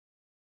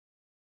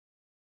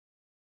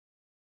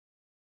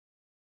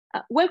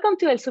Welcome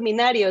to El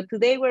Zoominario.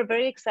 Today, we're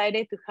very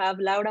excited to have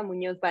Laura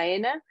Muñoz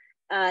Baena.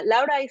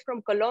 Laura is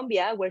from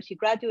Colombia, where she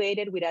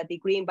graduated with a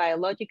degree in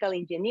biological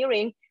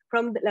engineering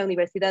from la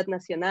Universidad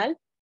Nacional.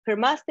 Her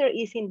master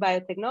is in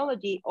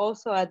biotechnology,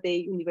 also at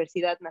the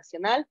Universidad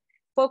Nacional,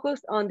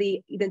 focused on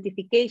the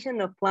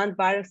identification of plant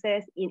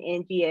viruses in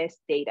NGS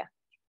data.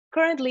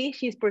 Currently,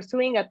 she's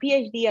pursuing a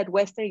PhD at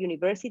Western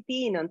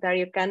University in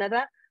Ontario,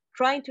 Canada,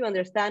 trying to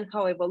understand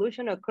how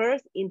evolution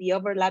occurs in the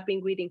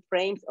overlapping reading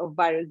frames of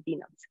virus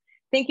genomes.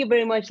 Thank you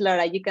very much,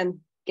 Laura. You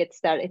can get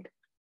started.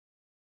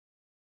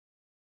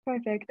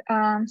 Perfect.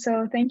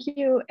 So thank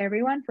you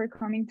everyone for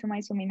coming to my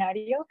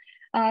Zoominario.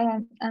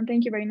 And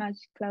thank you very much,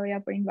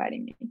 Claudia, for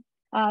inviting me.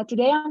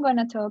 Today I'm going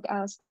to talk,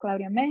 as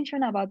Claudia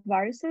mentioned, about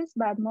viruses,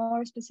 but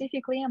more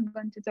specifically, I'm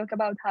going to talk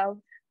about how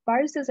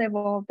viruses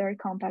evolve their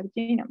compact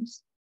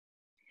genomes.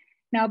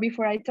 Now,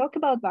 before I talk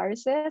about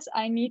viruses,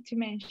 I need to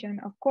mention,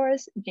 of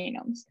course,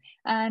 genomes.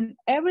 And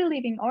every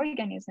living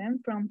organism,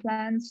 from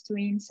plants to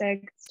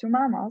insects to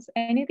mammals,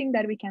 anything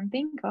that we can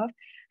think of,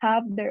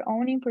 have their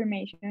own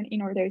information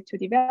in order to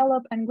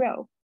develop and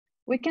grow.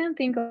 We can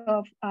think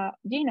of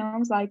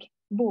genomes like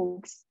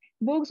books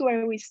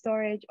where we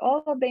store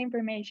all of the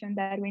information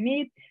that we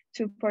need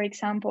to, for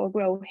example,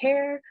 grow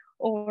hair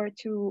or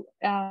to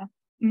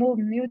move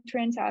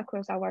nutrients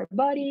across our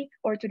body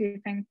or to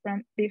defend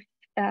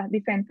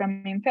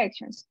from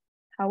infections.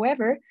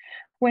 However,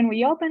 when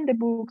we open the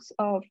books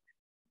of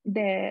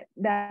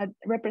that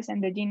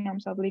represent the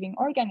genomes of living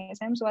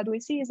organisms, what we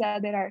see is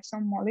that there are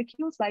some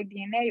molecules like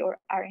DNA or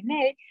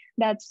RNA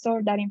that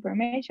store that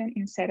information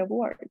instead of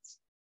words.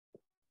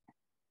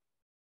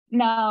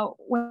 Now,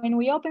 when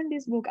we open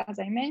this book, as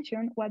I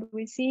mentioned, what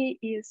we see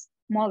is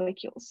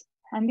molecules.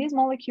 And these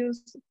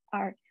molecules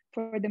are,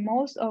 for the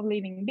most of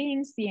living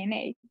beings,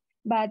 DNA.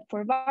 But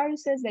for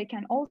viruses, they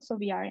can also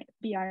be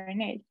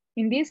RNA.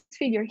 In this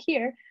figure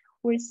here,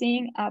 we're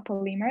seeing a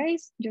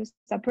polymerase, just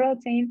a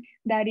protein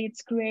that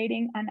it's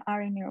creating an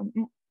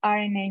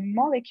RNA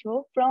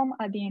molecule from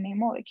a DNA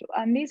molecule.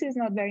 And this is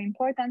not very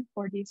important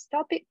for this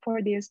topic,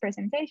 for this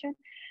presentation,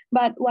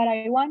 but what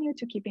I want you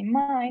to keep in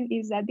mind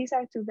is that these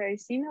are two very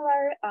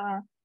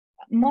similar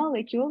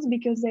molecules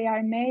because they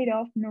are made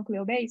of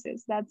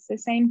nucleobases. That's the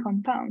same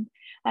compound.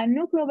 And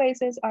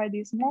nucleobases are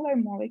these smaller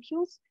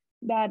molecules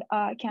that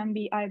can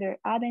be either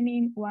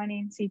adenine,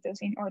 guanine,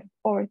 cytosine,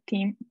 or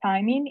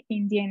thymine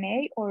in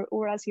DNA or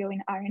uracil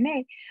in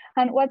RNA.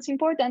 And what's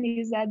important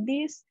is that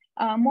these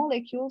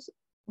molecules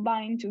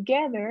bind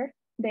together,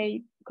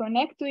 they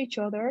connect to each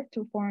other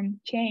to form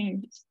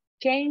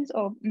chains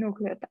of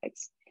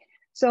nucleotides.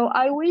 So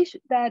I wish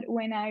that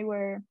when I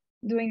were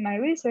doing my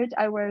research,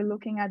 I were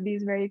looking at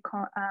these very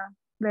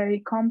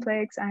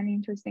complex and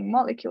interesting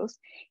molecules.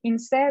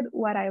 Instead,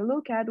 what I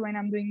look at when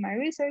I'm doing my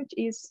research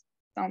is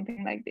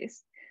something like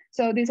this.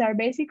 So these are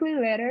basically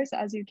letters,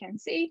 as you can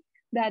see,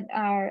 that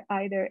are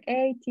either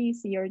A, T,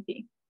 C, or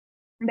D.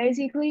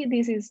 Basically,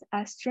 this is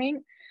a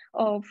string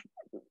of,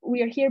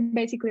 we are here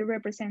basically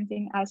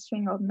representing a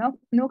string of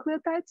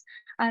nucleotides,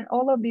 and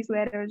all of these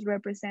letters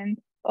represent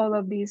all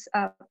of these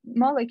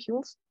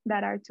molecules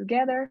that are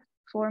together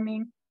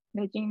forming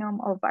the genome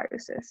of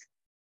viruses.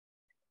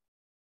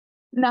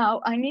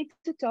 Now, I need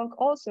to talk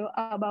also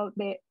about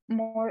the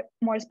more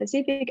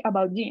specific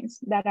about genes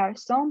that are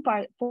some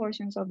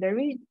portions of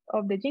the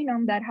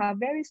genome that have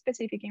very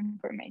specific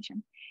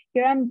information.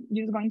 Here, I'm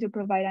just going to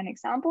provide an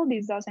example.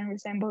 This doesn't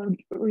resemble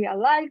real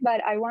life,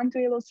 but I want to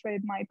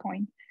illustrate my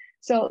point.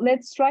 So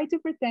let's try to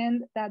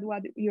pretend that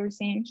what you're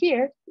seeing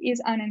here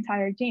is an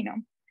entire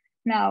genome.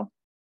 Now,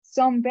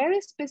 some very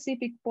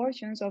specific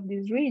portions of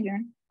this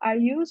region are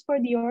used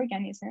for the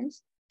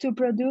organisms to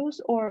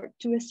produce or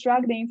to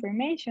extract the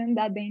information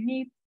that they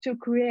need to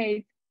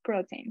create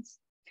proteins.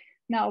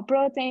 Now,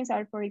 proteins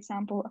are, for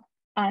example,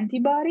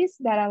 antibodies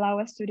that allow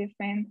us to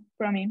defend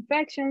from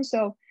infection.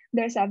 So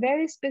there's a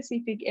very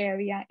specific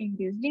area in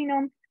this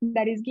genome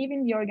that is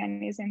giving the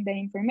organism the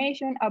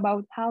information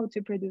about how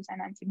to produce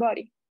an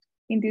antibody.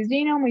 In this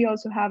genome, we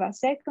also have a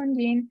second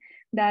gene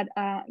that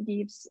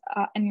gives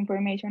an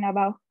information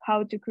about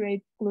how to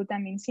create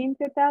glutamine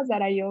synthetase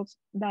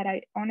that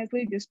I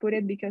honestly just put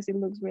it because it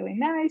looks really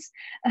nice.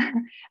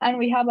 And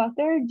we have a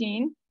third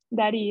gene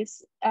that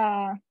is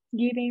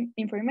giving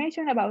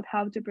information about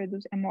how to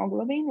produce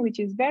hemoglobin, which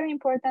is very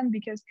important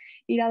because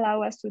it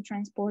allows us to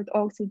transport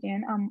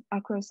oxygen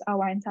across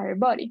our entire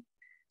body.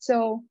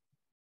 So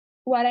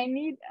what I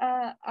need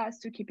us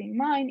to keep in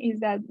mind is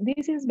that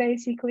this is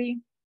basically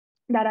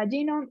that a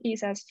genome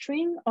is a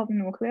string of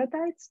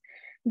nucleotides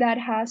that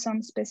has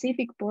some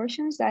specific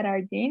portions that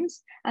are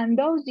genes, and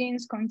those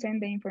genes contain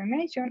the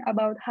information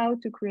about how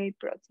to create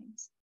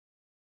proteins.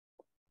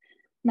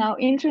 Now,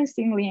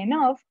 interestingly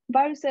enough,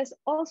 viruses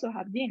also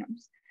have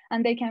genomes,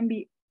 and they can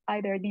be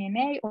either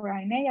DNA or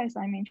RNA, as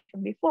I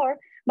mentioned before,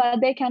 but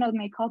they cannot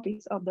make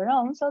copies of their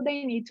own, so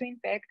they need to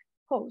infect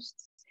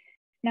hosts.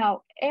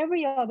 Now,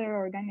 every other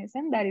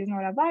organism that is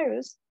not a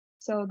virus,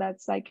 so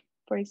that's like,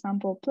 for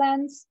example,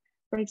 plants,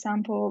 for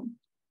example,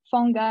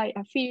 fungi,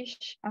 a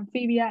fish,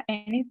 amphibia,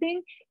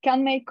 anything,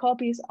 can make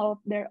copies of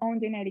their own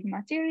genetic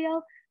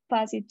material,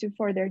 pass it to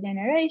further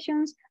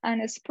generations,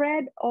 and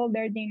spread all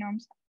their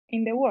genomes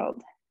in the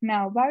world.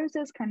 Now,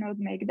 viruses cannot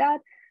make that,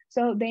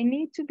 so they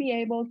need to be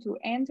able to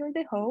enter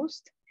the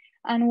host,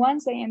 and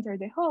once they enter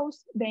the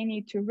host, they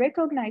need to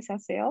recognize a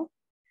cell,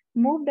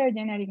 move their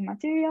genetic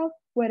material,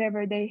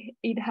 wherever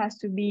it has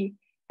to be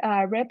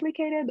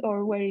replicated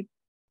or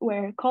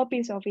where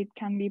copies of it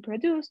can be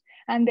produced,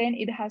 and then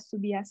it has to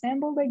be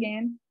assembled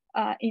again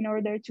in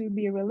order to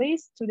be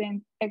released to the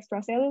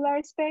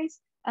extracellular space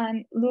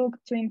and look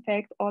to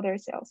infect other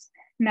cells.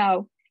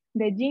 Now,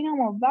 the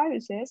genome of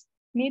viruses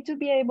need to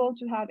be able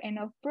to have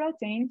enough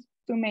proteins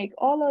to make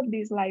all of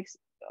these lives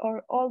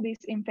or all this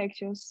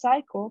infectious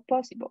cycle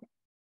possible.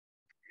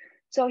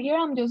 So here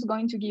I'm just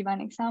going to give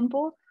an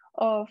example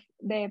of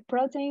the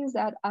proteins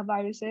that a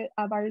virus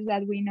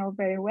that we know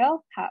very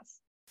well has.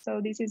 So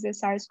this is the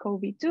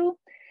SARS-CoV-2.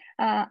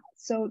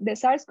 So the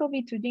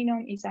SARS-CoV-2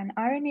 genome is an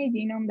RNA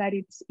genome that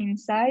it's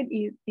inside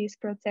this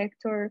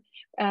protector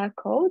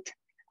coat,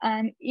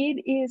 and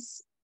it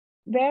is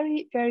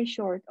very, very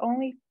short.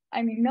 Only,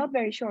 I mean, not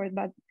very short,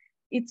 but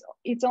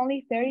it's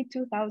only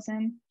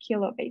 32,000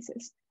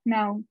 kilobases.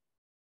 Now,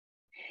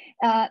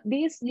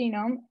 this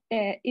genome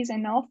is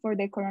enough for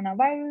the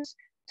coronavirus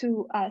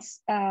to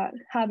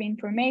have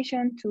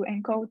information to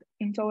encode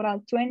in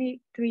total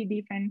 23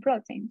 different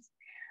proteins.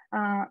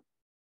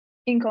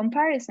 In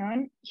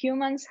comparison,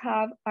 humans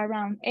have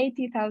around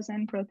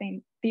 80,000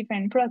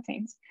 different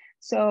proteins.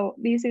 So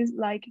this is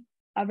like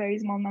a very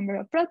small number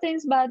of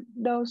proteins, but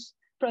those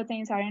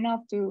proteins are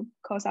enough to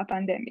cause a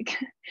pandemic.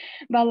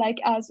 But like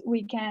as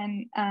we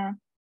can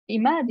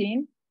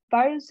imagine,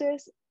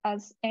 viruses,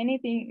 as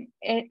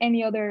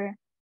any other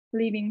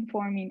living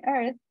form in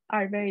Earth,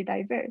 are very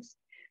diverse.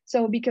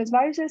 So because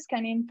viruses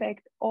can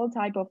infect all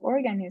type of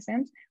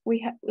organisms,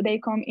 they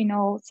come in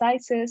all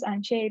sizes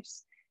and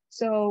shapes.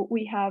 So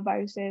we have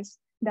viruses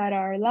that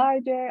are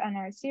larger and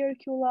are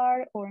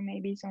circular, or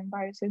maybe some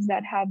viruses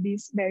that have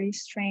this very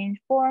strange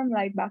form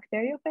like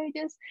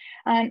bacteriophages.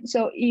 And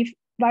so if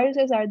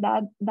viruses are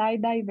that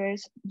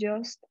diverse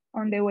just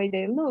on the way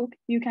they look,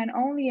 you can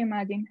only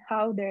imagine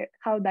how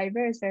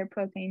diverse their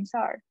proteins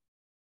are.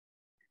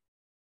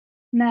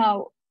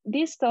 Now,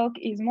 this talk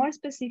is more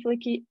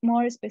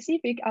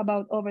specific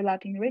about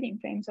overlapping reading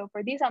frames. So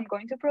for this, I'm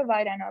going to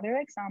provide another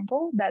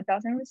example that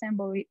doesn't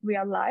resemble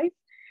real life,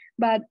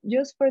 but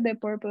just for the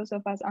purpose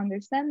of us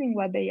understanding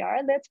what they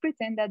are, let's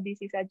pretend that this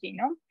is a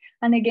genome.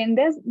 And again,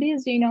 this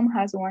genome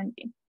has one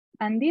gene.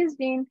 And this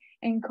gene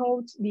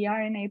encodes the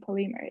RNA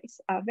polymerase,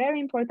 a very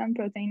important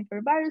protein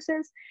for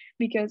viruses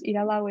because it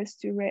allows us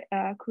to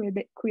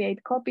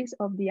create copies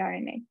of the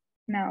RNA.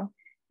 Now,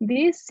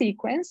 this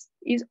sequence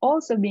is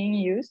also being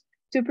used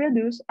to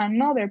produce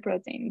another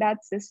protein,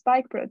 that's the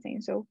spike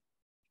protein. So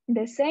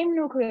the same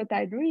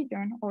nucleotide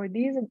region, or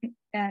these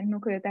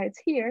nucleotides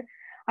here,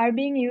 are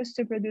being used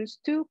to produce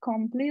two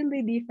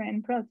completely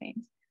different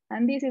proteins.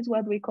 And this is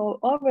what we call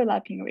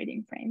overlapping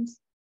reading frames.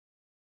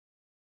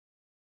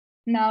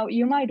 Now,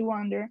 you might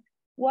wonder,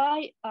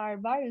 why are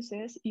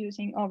viruses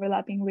using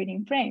overlapping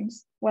reading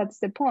frames? What's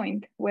the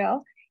point?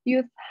 Well,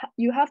 you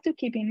have to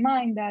keep in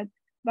mind that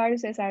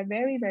viruses are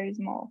very, very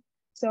small.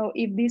 So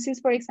if this is,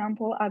 for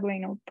example, a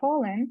grain of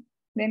pollen,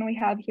 then we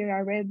have here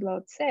a red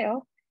blood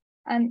cell.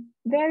 And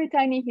very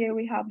tiny here,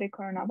 we have the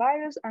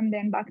coronavirus, and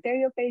then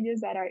bacteriophages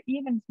that are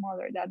even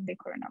smaller than the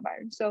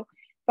coronavirus. So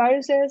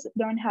viruses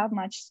don't have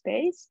much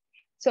space.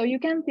 So you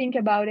can think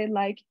about it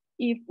like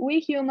if we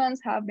humans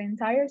have the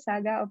entire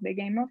saga of the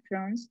Game of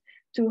Thrones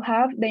to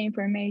have the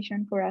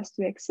information for us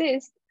to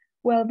exist,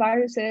 well,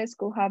 viruses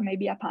could have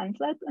maybe a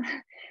pamphlet.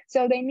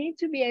 So they need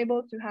to be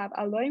able to have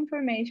a lot of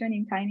information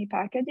in tiny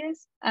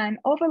packages, and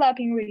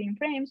overlapping reading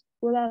frames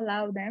will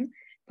allow them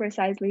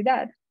precisely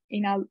that.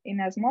 In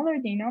a smaller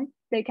genome,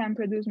 they can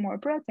produce more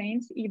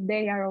proteins if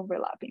they are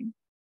overlapping.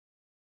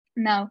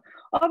 Now,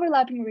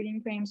 overlapping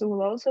reading frames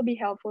will also be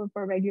helpful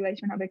for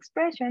regulation of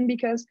expression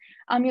because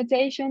a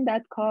mutation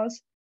that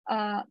causes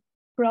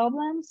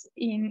problems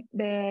in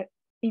the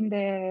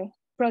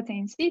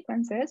protein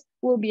sequences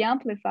will be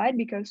amplified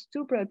because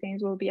two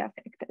proteins will be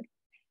affected.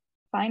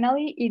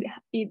 Finally,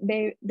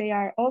 they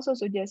are also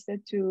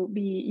suggested to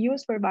be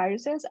used for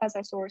viruses as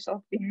a source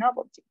of the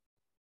novelty.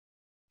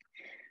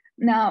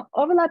 Now,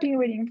 overlapping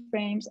reading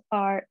frames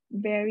are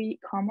very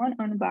common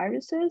on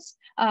viruses.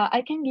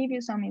 I can give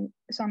you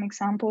some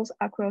examples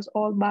across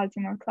all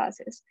Baltimore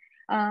classes.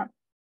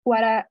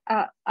 What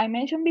I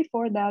mentioned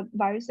before that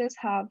viruses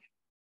have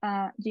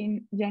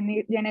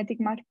genetic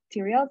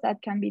materials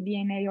that can be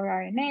DNA or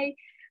RNA.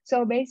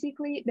 So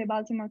basically, the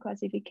Baltimore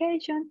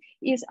classification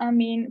is a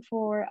mean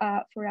for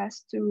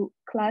us to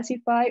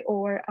classify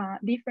or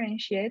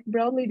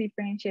broadly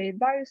differentiate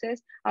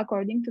viruses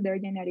according to their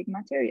genetic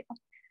material.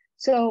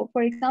 So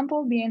for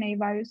example, DNA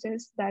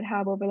viruses that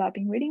have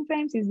overlapping reading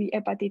frames is the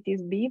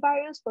hepatitis B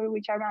virus, for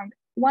which around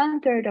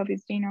 1/3 of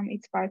its genome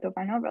is part of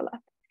an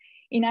overlap.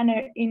 In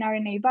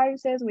RNA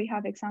viruses, we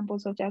have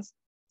examples such as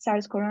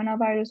SARS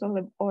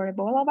coronavirus or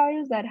Ebola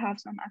virus that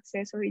have some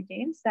accessory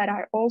genes that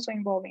are also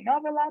involved in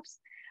overlaps.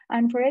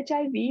 And for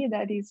HIV,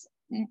 that is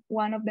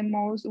one of the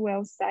most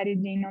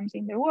well-studied genomes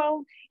in the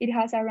world, it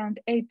has around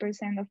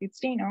 8% of its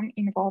genome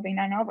involving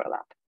an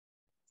overlap.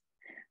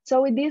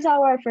 So with this,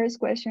 our first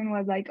question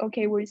was like,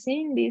 okay, we're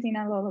seeing this in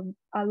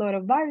a lot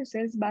of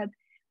viruses, but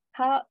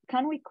how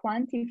can we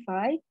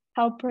quantify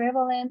how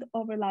prevalent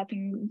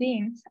overlapping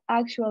genes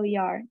actually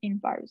are in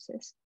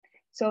viruses?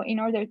 So in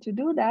order to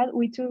do that,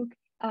 we took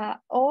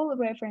all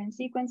reference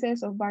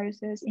sequences of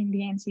viruses in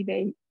the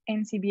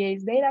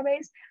NCBA's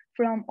database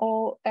from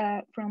all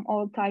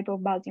type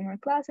of Baltimore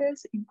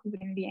classes,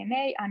 including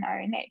DNA and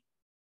RNA.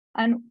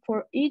 And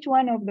for each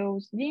one of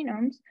those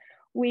genomes,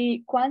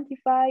 we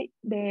quantify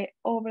the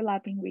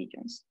overlapping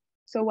regions.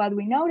 So what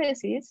we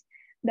notice is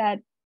that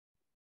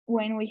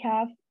when we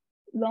have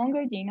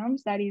longer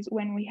genomes, that is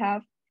when we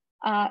have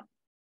a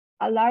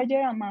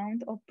larger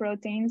amount of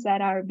proteins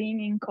that are being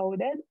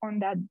encoded on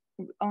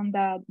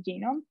that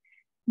genome,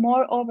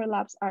 more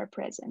overlaps are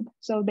present.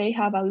 So they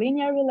have a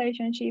linear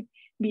relationship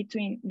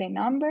between the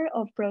number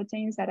of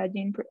proteins that a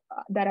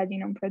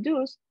genome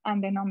produces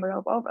and the number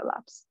of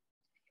overlaps.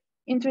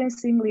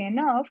 Interestingly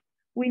enough,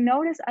 we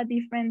notice a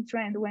different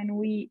trend when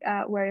we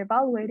were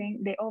evaluating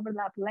the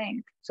overlap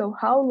length, so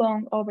how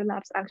long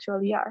overlaps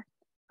actually are.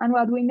 And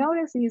what we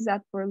notice is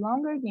that for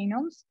longer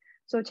genomes,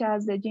 such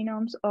as the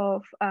genomes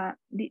of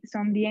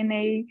some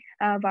DNA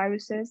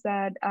viruses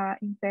that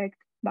infect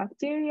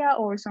bacteria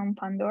or some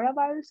Pandora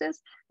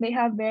viruses, they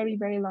have very,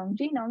 very long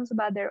genomes,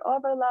 but their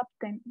overlap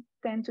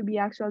tend to be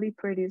actually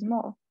pretty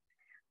small.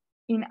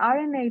 In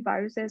RNA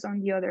viruses,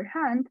 on the other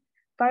hand,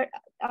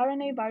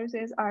 RNA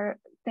viruses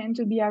tend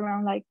to be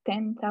around like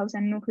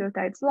 10,000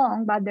 nucleotides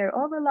long, but their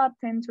overlap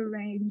tend to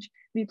range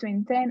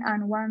between 10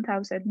 and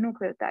 1,000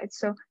 nucleotides.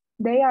 So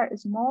they are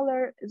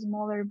smaller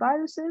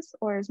viruses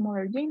or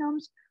smaller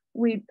genomes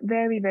with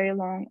very, very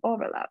long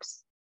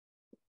overlaps.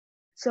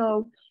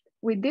 So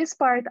with this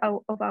part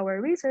of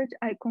our research,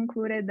 I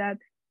concluded that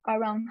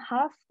around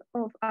half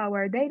of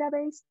our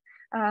database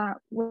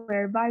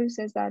were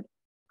viruses that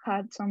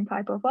had some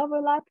type of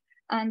overlap,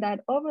 and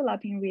that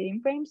overlapping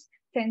reading frames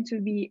tend to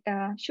be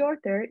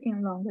shorter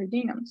in longer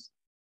genomes.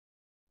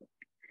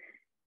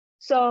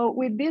 So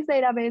with this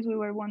database, we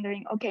were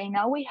wondering, okay,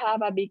 now we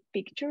have a big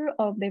picture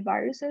of the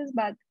viruses,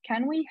 but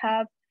can we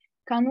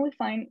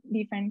find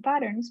different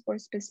patterns for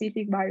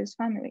specific virus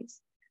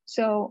families?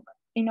 So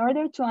in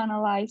order to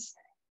analyze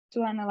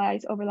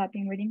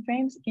overlapping reading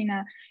frames in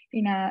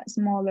a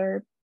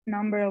smaller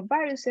number of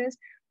viruses,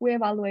 we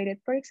evaluated,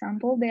 for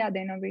example, the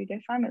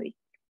adenoviridae family.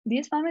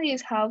 This family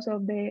is house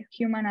of the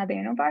human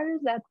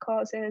adenovirus that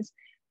causes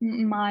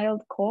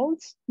mild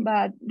colds,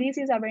 but this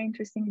is a very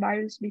interesting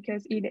virus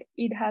because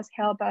it has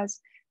helped us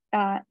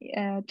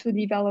to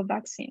develop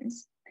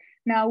vaccines.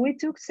 Now we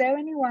took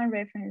 71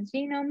 reference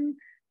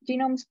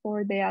genomes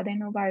for the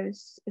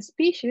adenovirus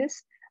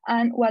species,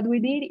 and what we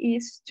did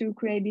is to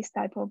create this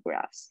type of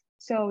graphs.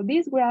 So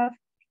this graph,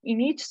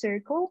 in each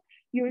circle,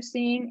 you're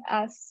seeing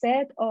a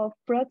set of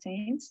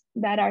proteins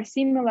that are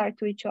similar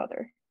to each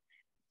other.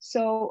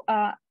 So,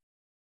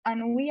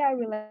 and we are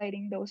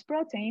relating those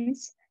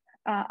proteins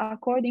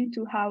according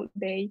to how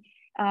they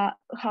are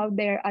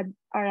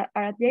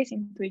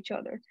adjacent to each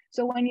other.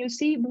 So when you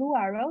see blue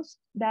arrows,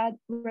 that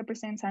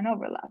represents an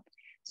overlap.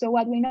 So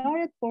what we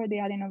noted for the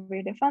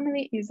adenoviridae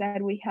family is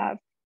that we have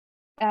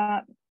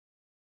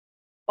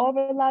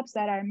overlaps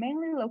that are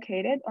mainly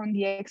located on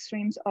the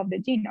extremes of the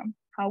genome.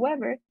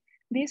 However,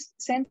 this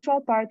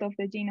central part of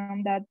the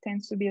genome that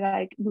tends to be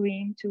like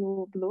green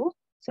to blue,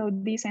 so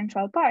this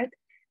central part,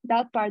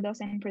 that part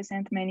doesn't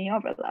present many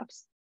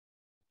overlaps.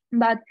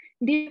 But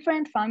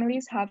different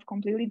families have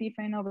completely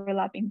different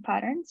overlapping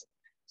patterns.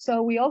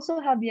 So we also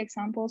have the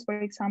examples, for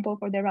example,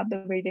 for the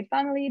Rhabdoviridae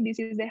family. This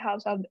is the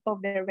house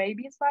of the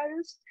rabies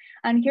virus.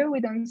 And here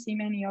we don't see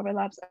many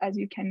overlaps, as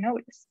you can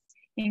notice.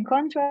 In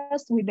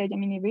contrast with the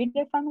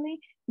Geminiviridae family,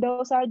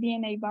 those are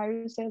DNA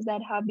viruses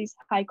that have these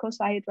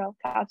icosahedral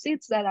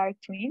capsids that are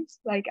twins,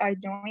 like are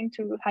joined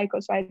to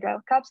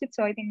icosahedral capsids.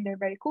 So I think they're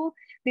very cool.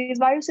 These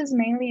viruses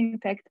mainly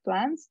infect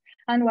plants.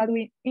 And what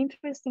we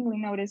interestingly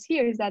notice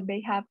here is that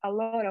they have a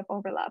lot of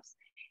overlaps.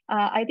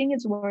 I think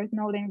it's worth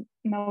noting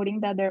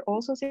that they're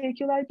also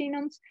circular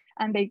genomes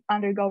and they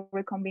undergo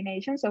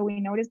recombination. So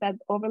we notice that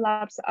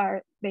overlaps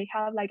they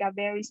have like a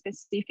very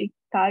specific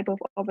type of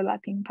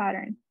overlapping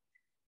pattern.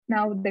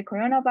 Now, the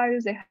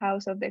coronavirus, the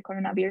house of the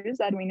coronavirus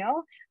that we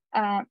know,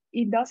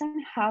 it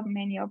doesn't have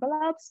many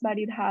overlaps, but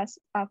it has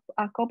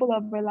a couple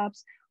of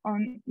overlaps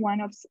on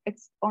one of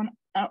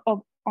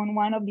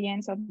the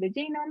ends of the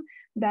genome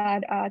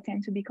that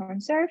tend to be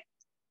conserved.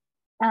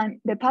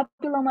 And the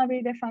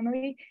papillomaviridae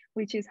family,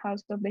 which is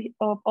house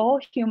of all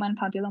human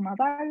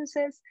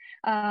papillomaviruses,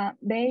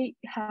 they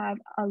have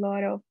a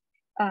lot of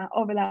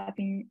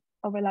overlapping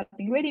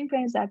reading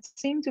frames that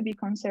seem to be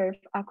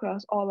conserved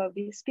across all of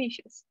these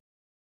species.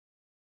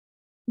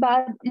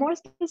 But more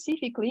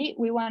specifically,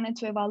 we wanted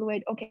to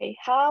evaluate, okay,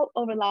 how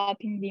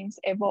overlapping genes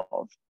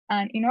evolve.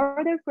 And in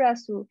order for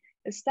us to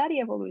study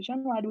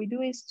evolution, what we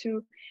do is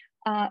to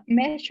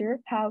measure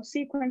how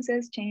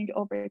sequences change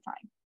over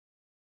time.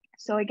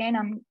 So again,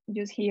 I'm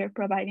just here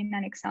providing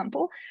an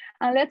example.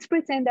 And let's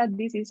pretend that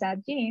this is a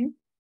gene.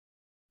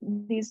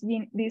 This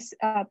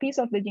piece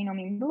of the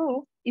genome in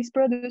blue is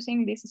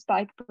producing this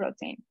spike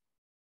protein.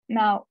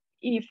 Now,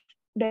 if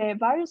the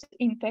virus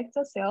infects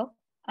a cell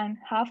and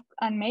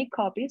make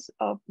copies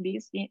of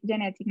this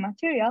genetic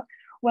material,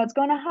 what's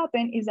going to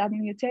happen is that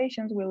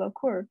mutations will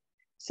occur.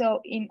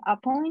 So in a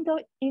point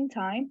in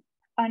time,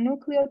 a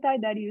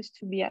nucleotide that used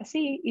to be a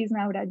C is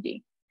now a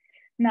G.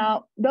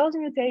 Now, those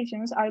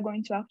mutations are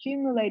going to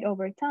accumulate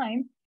over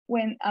time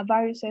when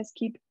viruses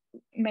keep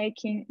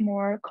making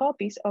more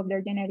copies of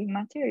their genetic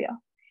material.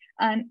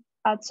 And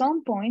at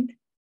some point,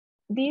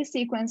 this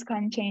sequence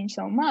can change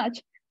so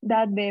much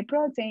that the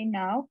protein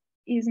now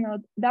is not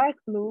dark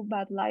blue,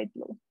 but light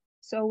blue.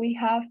 So we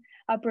have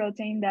a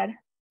protein that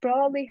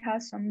probably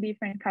has some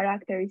different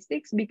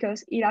characteristics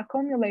because it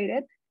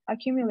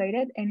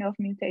accumulated enough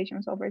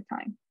mutations over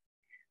time.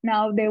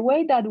 Now, the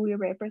way that we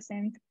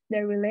represent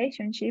the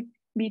relationship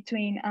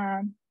between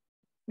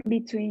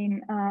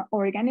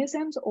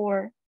organisms,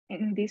 or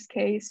in this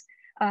case,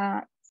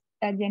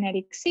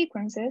 genetic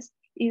sequences,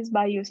 is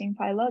by using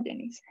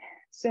phylogenies.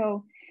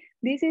 So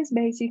this is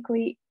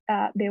basically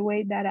the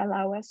way that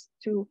allows us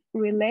to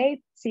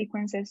relate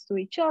sequences to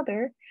each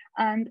other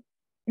and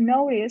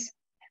notice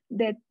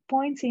the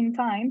points in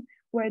time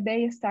where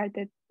they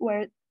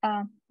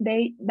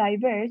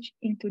diverge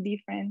into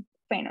different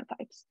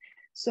phenotypes.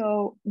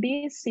 So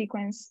this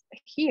sequence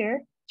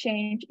here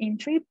change in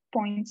 3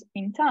 points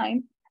in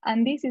time,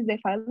 and this is the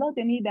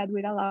phylogeny that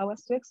will allow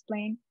us to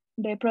explain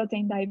the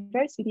protein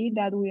diversity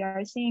that we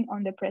are seeing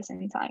on the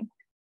present time.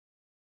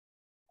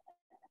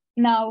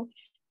 Now,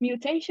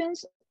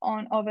 mutations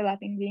on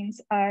overlapping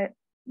genes are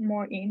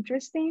more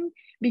interesting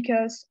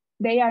because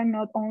they are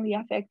not only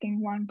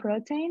affecting one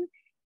protein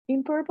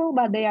in purple,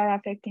 but they are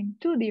affecting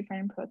 2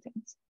 different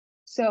proteins.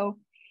 So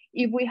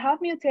if we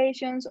have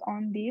mutations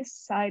on this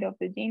side of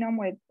the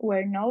genome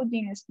where no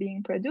gene is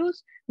being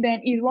produced,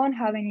 then it won't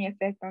have any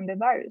effect on the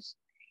virus.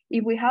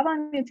 If we have a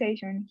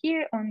mutation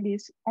here on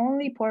this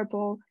only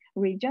purple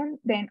region,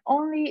 then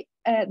only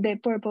the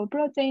purple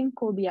protein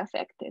could be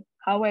affected.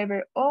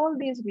 However, all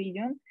this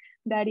region,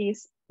 that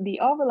is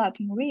the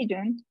overlapping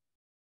region,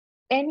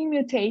 any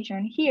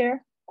mutation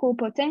here could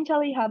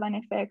potentially have an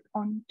effect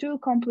on 2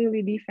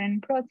 completely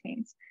different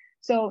proteins.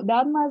 So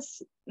that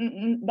must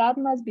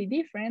be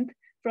different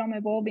from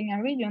evolving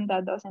a region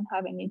that doesn't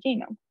have any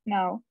genome.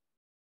 Now,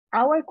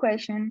 our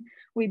question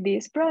with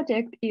this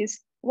project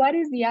is, what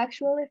is the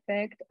actual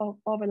effect of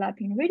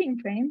overlapping reading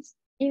frames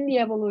in the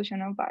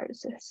evolution of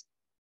viruses?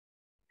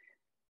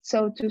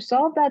 So to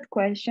solve that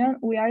question,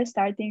 we are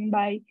starting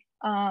by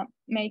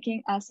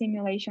making a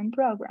simulation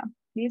program.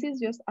 This is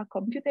just a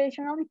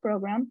computational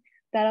program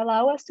that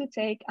allows us to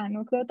take a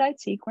nucleotide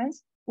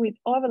sequence with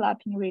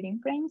overlapping reading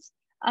frames,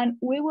 and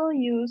we will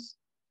use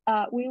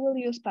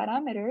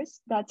parameters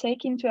that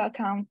take into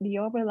account the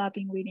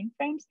overlapping reading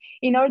frames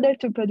in order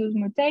to produce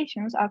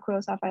mutations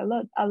across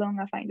along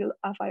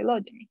a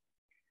phylogeny.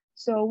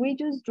 So we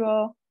just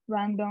draw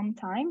random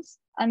times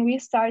and we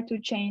start to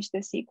change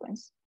the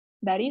sequence,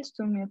 that is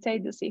to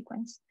mutate the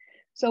sequence.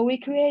 So we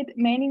create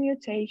many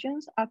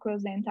mutations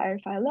across the entire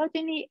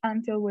phylogeny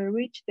until we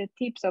reach the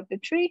tips of the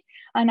tree.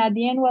 And at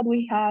the end, what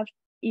we have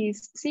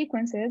is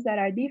sequences that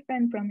are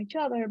different from each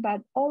other,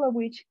 but all of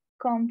which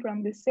come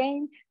from the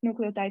same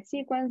nucleotide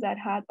sequence that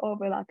had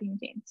overlapping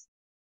genes.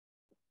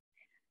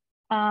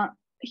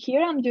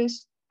 Here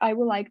I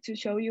would like to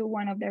show you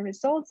one of the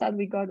results that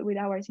we got with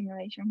our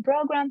simulation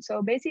program.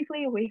 So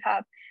basically we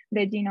have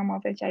the genome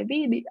of HIV.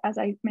 As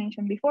I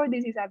mentioned before,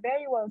 this is a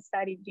very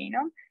well-studied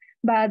genome,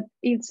 but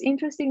it's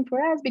interesting for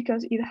us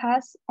because it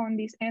has on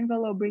this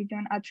envelope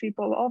region a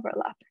triple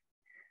overlap.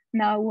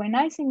 Now, when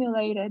I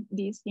simulated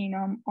this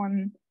genome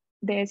on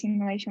the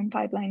simulation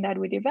pipeline that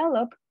we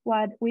developed,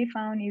 what we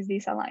found is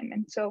this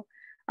alignment. So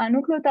a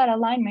nucleotide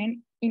alignment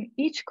in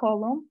each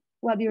column,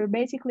 what you're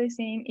basically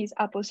seeing is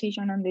a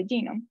position on the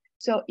genome.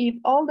 So if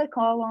all the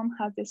column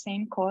has the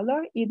same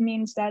color, it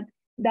means that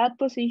that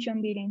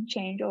position didn't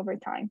change over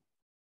time.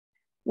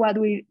 What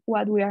we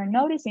are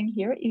noticing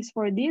here is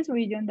for this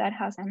region that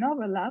has an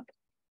overlap,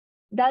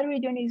 that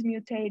region is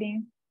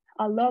mutating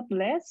a lot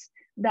less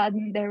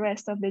than the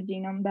rest of the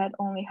genome that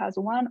only has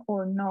one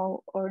or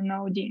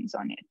no genes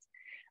on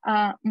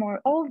it.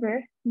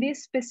 Moreover,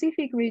 this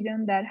specific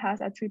region that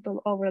has a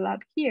triple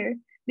overlap here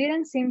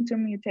didn't seem to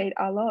mutate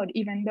a lot,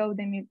 even though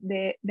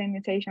the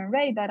mutation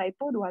rate that I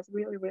put was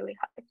really, really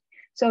high.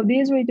 So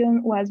this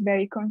region was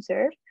very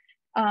conserved,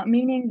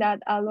 meaning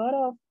that a lot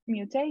of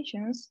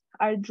mutations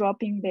are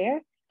dropping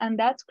there, and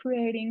that's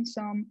creating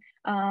some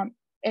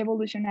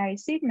evolutionary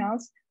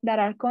signals that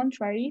are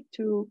contrary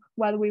to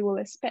what we will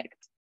expect.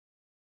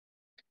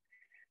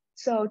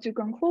 So to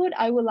conclude,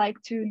 I would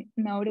like to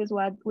notice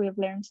what we've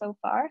learned so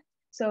far.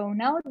 So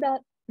now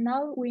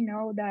we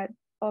know that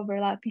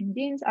overlapping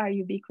genes are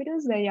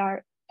ubiquitous. They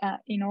are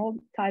in all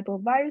type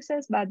of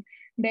viruses, but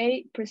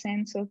they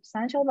present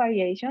substantial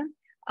variation.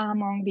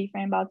 among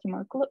different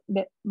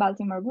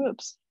Baltimore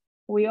groups.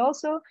 We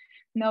also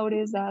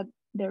noticed that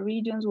the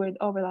regions with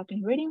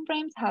overlapping reading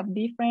frames have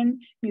different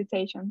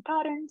mutation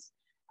patterns,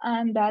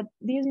 and that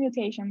these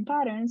mutation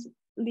patterns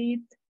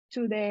lead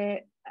to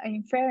the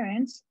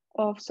inference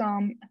of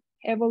some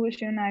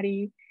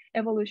evolutionary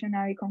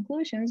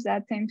conclusions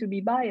that tend to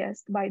be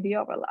biased by the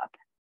overlap.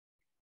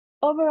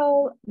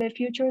 Overall, the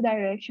future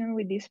direction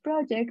with this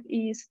project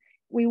is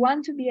we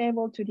want to be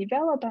able to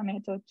develop a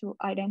method to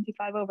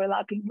identify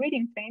overlapping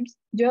reading frames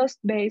just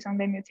based on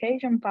the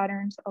mutation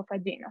patterns of a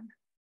genome.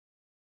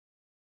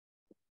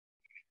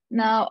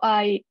 Now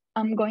I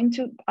am going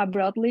to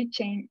abruptly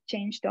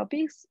change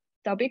topics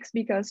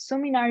because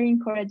Zoominario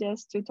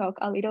encourages to talk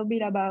a little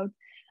bit about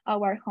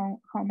our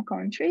home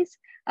countries.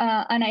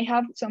 And I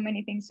have so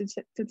many things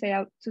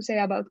to say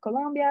about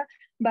Colombia,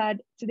 but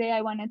today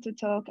I wanted to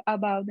talk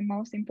about the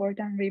most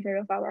important river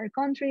of our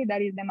country,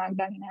 that is the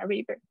Magdalena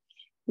River.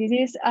 This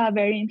is a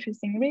very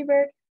interesting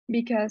river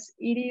because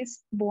it is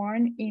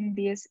born in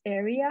this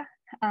area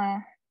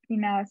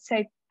in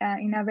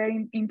a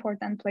very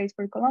important place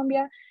for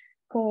Colombia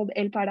called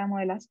El Páramo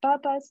de las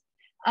Papas,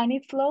 and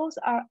it flows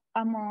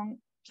among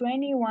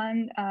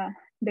 21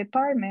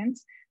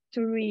 departments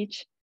to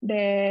reach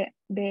the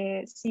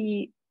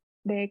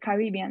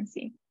Caribbean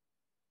Sea.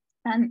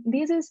 And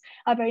this is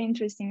a very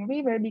interesting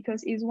river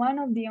because it's one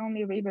of the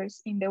only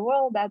rivers in the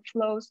world that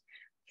flows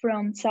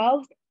from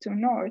south to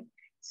north.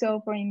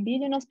 So for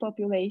indigenous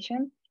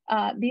population,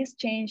 this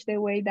changed the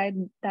way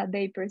that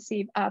they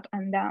perceive up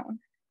and down.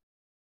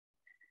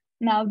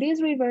 Now,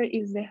 this river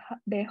is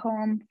the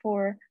home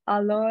for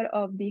a lot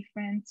of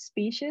different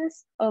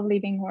species of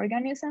living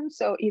organisms.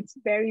 So it's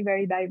very,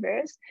 very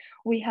diverse.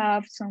 We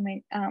have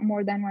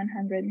more than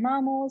 100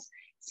 mammals,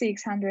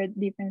 600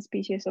 different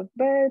species of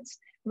birds,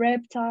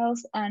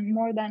 reptiles, and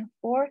more than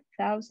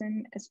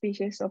 4,000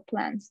 species of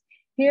plants.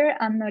 Here,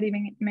 I'm not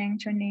even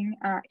mentioning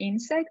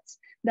insects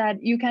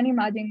that you can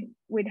imagine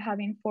with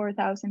having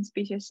 4,000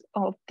 species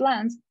of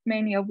plants,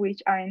 many of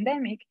which are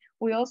endemic.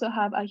 We also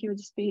have a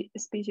huge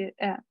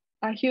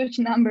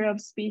number of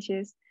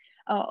species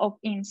of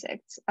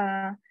insects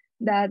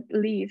that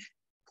live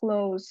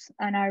close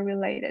and are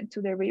related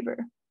to the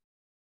river.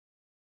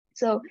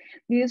 So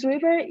this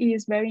river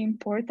is very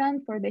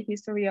important for the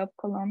history of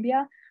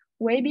Colombia.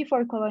 Way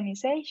before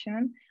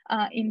colonization,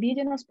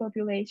 indigenous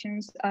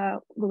populations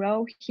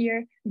grow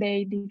here.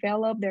 They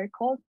develop their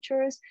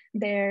cultures,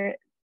 their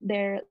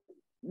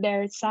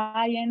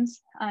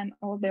science, and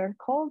all their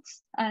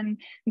cults, and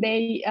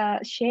they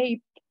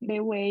shape the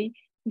way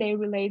they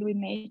relate with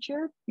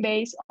nature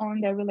based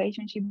on their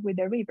relationship with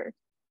the river.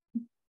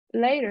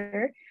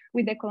 Later,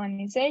 with the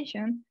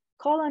colonization,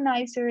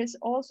 colonizers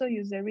also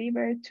use the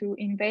river to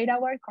invade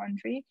our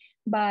country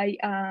by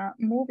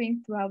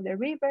moving throughout the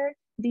river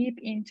deep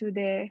into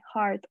the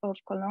heart of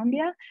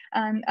Colombia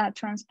and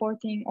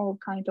transporting all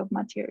kinds of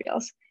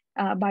materials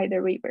by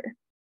the river.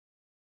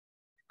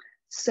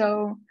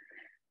 So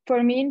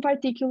for me in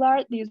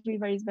particular, this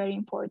river is very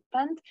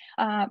important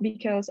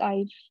because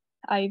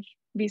I've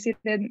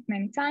visited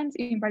many times.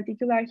 In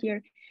particular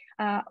here,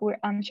 where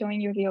I'm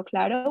showing you Rio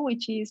Claro,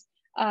 which is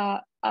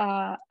a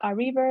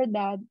river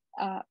that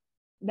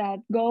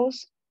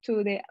goes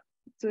to the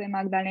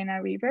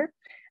Magdalena River.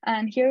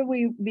 And here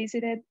we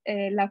visited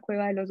La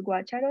Cueva de los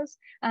Guácharos,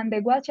 and the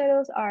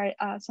guácharos are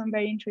some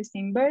very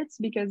interesting birds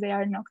because they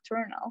are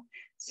nocturnal.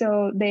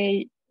 So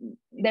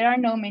there are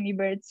not many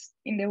birds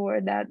in the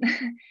world that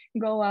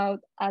go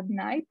out at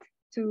night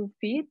to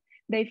feed.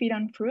 They feed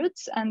on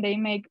fruits and they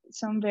make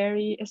some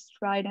very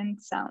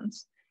strident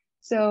sounds.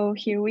 So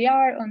here we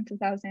are on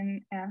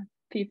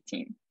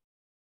 2015.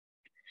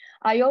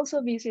 I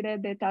also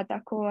visited the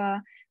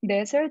Tatacoa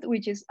Desert,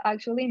 which is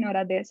actually not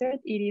a desert.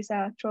 It is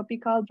a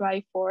tropical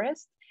dry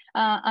forest,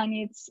 and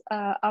it's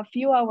a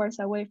few hours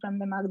away from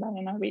the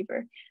Magdalena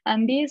River.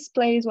 And this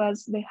place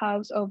was the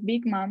house of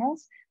big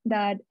mammals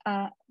that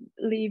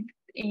lived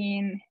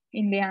in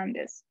the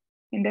Andes,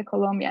 in the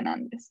Colombian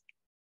Andes.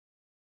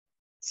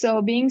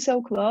 So being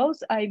so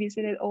close, I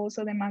visited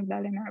also the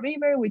Magdalena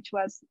River, which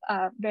was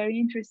a very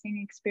interesting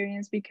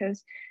experience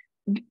because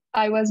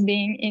I was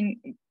being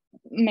in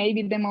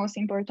maybe the most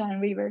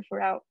important river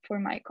for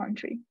my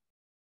country.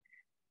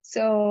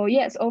 So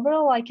yes,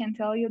 overall, I can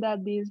tell you that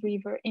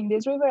in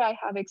this river, I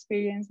have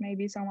experienced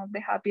maybe some of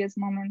the happiest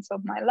moments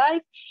of my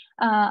life.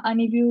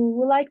 And if you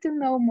would like to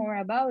know more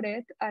about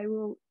it, I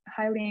will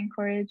highly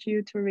encourage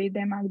you to read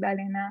the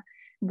Magdalena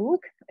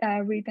book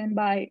written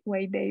by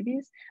Wade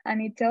Davis.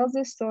 And it tells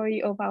the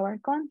story of our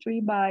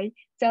country by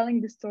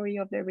telling the story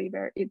of the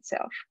river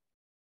itself.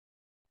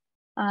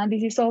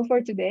 This is all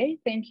for today.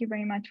 Thank you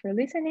very much for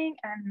listening.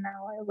 And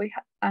now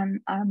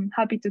I'm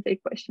happy to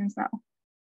take questions now.